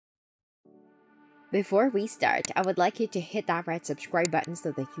Before we start, I would like you to hit that red subscribe button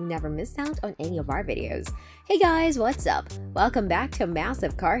so that you never miss out on any of our videos. Hey guys, what's up? Welcome back to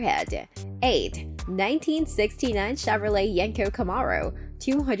Massive Carhead. 8. 1969 Chevrolet Yenko Camaro,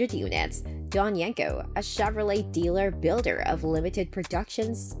 200 units. Don Yenko, a Chevrolet dealer builder of limited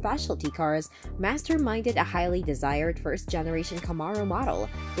production specialty cars, masterminded a highly desired first-generation Camaro model.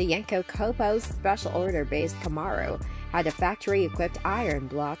 The Yenko Copo special order-based Camaro had a factory-equipped iron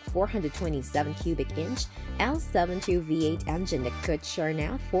block 427 cubic inch L72 V8 engine that could churn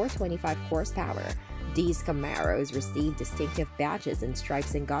out 425 horsepower. These Camaros received distinctive badges and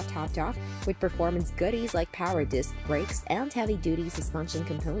stripes and got topped off with performance goodies like power disc brakes and heavy-duty suspension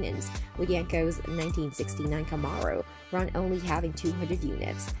components, with Yenko's 1969 Camaro run only having 200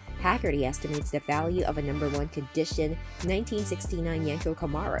 units. Haggerty estimates the value of a number one condition 1969 Yenko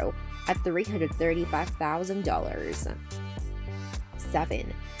Camaro at $335,000.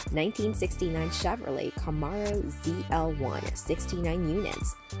 7. 1969 Chevrolet Camaro ZL1, 69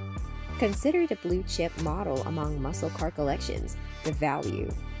 units. Considered a blue-chip model among muscle car collections, the value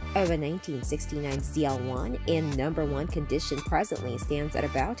of a 1969 ZL1 in number one condition presently stands at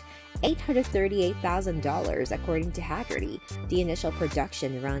about $838,000 according to Haggerty. The initial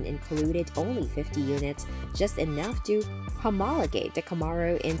production run included only 50 units, just enough to homologate the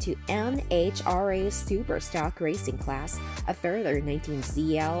Camaro into NHRA's Superstock racing class. A further 19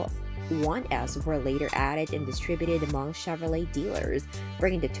 ZL1s were later added and distributed among Chevrolet dealers,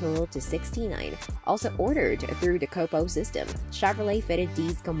 bringing the total to 69. Also ordered through the Copo system, Chevrolet fitted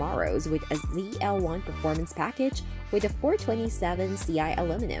these Camaros with a ZL1 performance package with a 427 Ci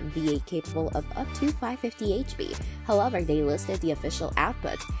aluminum V8 capable of up to 550 HP. However, they listed the official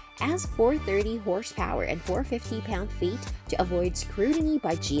output as 430 horsepower and 450 pound-feet to avoid scrutiny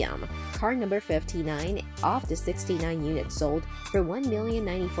by GM. Car number 59 of the 69 units sold for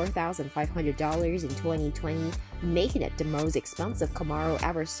 $1,094,500 in 2020, making it the most expensive Camaro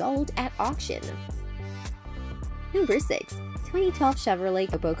ever sold at auction. Number 6. 2012 Chevrolet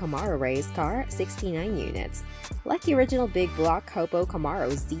Copo Camaro race car, 69 units. Like the original big block Copo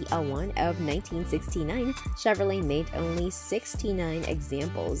Camaro ZL1 of 1969, Chevrolet made only 69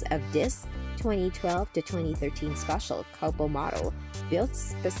 examples of this 2012 to 2013 special Copo model, built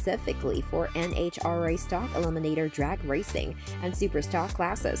specifically for NHRA stock eliminator drag racing and super stock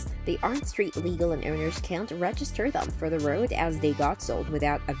classes. They aren't street legal and owners can't register them for the road as they got sold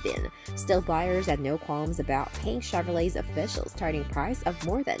without a VIN. Still, buyers had no qualms about paying Chevrolet's official starting price of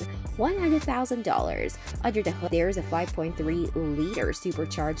more than $100,000. Under the hood, there's a 5.3-liter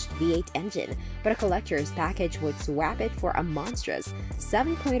supercharged V8 engine, but a collector's package would swap it for a monstrous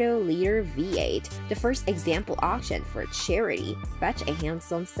 7.0-liter V8. The first example auction for charity fetched a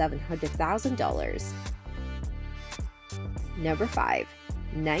handsome $700,000. Number 5.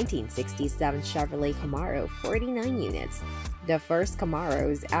 1967 Chevrolet Camaro, 49 units. The first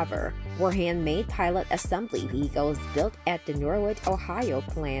Camaros ever were handmade pilot assembly vehicles built at the Norwood, Ohio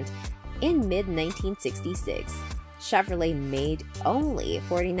plant in mid-1966. Chevrolet made only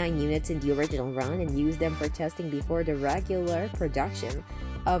 49 units in the original run and used them for testing before the regular production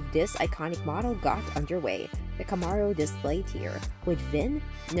of this iconic model got underway. The Camaro displayed here, with VIN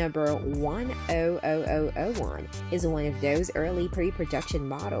number 100001, is one of those early pre-production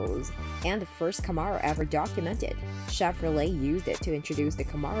models and the first Camaro ever documented. Chevrolet used it to introduce the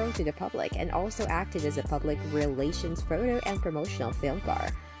Camaro to the public and also acted as a public relations photo and promotional film car.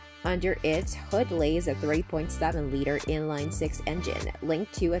 Under its hood lays a 3.7-liter inline-six engine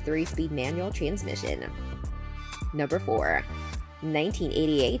linked to a 3-speed manual transmission. Number 4.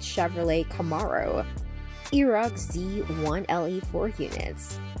 1988 Chevrolet Camaro Eroq Z1 LE 4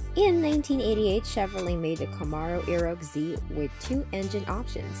 units. In 1988, Chevrolet made the Camaro Eroq Z with two engine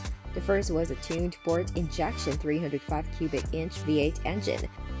options. The first was a tuned port injection 305 cubic inch V8 engine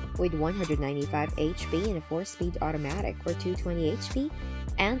with 195 HP and a 4-speed automatic or 220 HP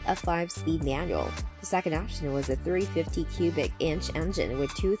and a 5-speed manual. The second option was a 350 cubic inch engine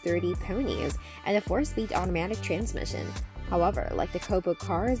with 230 ponies and a 4-speed automatic transmission. However, like the Copo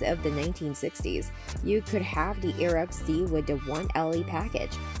cars of the 1960s, you could have the Eroq Z with the 1LE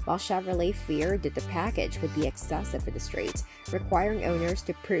package, while Chevrolet feared that the package would be excessive for the streets, requiring owners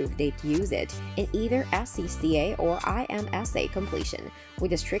to prove they'd use it in either SCCA or IMSA completion.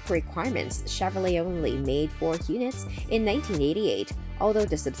 With the strict requirements, Chevrolet only made 4 units in 1988, although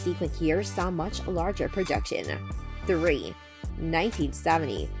the subsequent years saw much larger production. 3.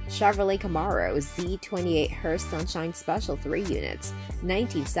 1970 Chevrolet Camaro Z28 Hearst Sunshine Special 3 units.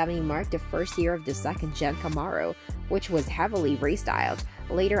 1970 marked the first year of the second-gen Camaro, which was heavily restyled.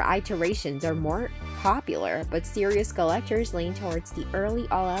 Later iterations are more popular, but serious collectors lean towards the early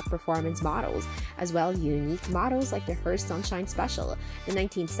all-out performance models, as well as unique models like the Hearst Sunshine Special. The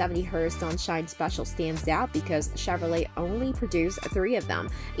 1970 Hearst Sunshine Special stands out because Chevrolet only produced 3 of them,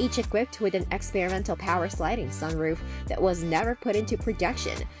 each equipped with an experimental power sliding sunroof that was never put into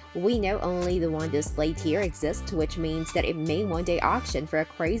production. We know only the one displayed here exists, which means that it may one day auction for a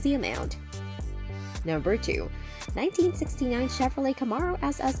crazy amount. Number 2. 1969 Chevrolet Camaro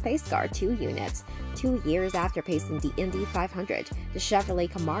SS Pace Car 2 units. 2 years after pacing the Indy 500, the Chevrolet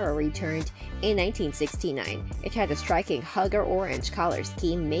Camaro returned in 1969. It had a striking hugger orange color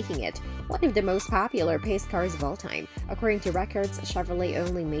scheme, making it one of the most popular pace cars of all time. According to records, Chevrolet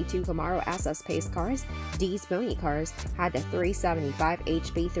only made 2 Camaro SS pace cars. These pony cars had a 375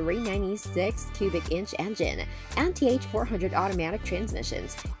 HP 396 cubic inch engine and TH400 automatic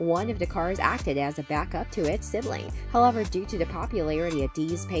transmissions. One of the cars acted as a backup to its sibling. However, due to the popularity of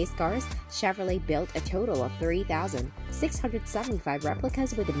these pace cars, Chevrolet built a total of 3,675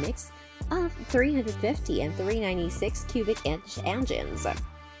 replicas with a mix of 350 and 396 cubic inch engines.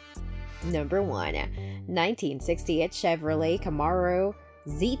 Number 1. 1968 Chevrolet Camaro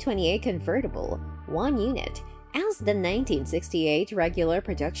Z28 Convertible 1 unit. As the 1968 regular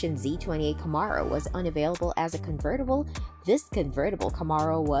production Z28 Camaro was unavailable as a convertible, this convertible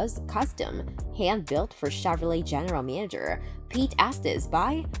Camaro was custom, hand-built for Chevrolet General Manager Pete Estes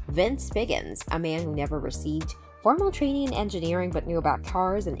by Vince Figgins, a man who never received formal training in engineering but knew about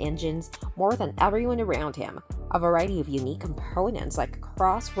cars and engines more than everyone around him. A variety of unique components like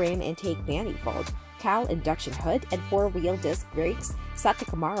cross-rim intake manifold, cowl induction hood, and 4-wheel disc brakes set the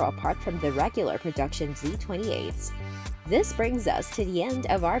Camaro apart from the regular production Z28s. This brings us to the end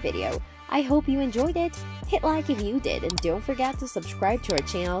of our video. I hope you enjoyed it. Hit like if you did, and don't forget to subscribe to our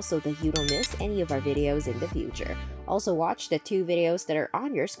channel so that you don't miss any of our videos in the future. Also watch the 2 videos that are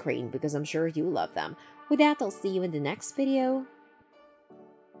on your screen because I'm sure you love them. With that, I'll see you in the next video.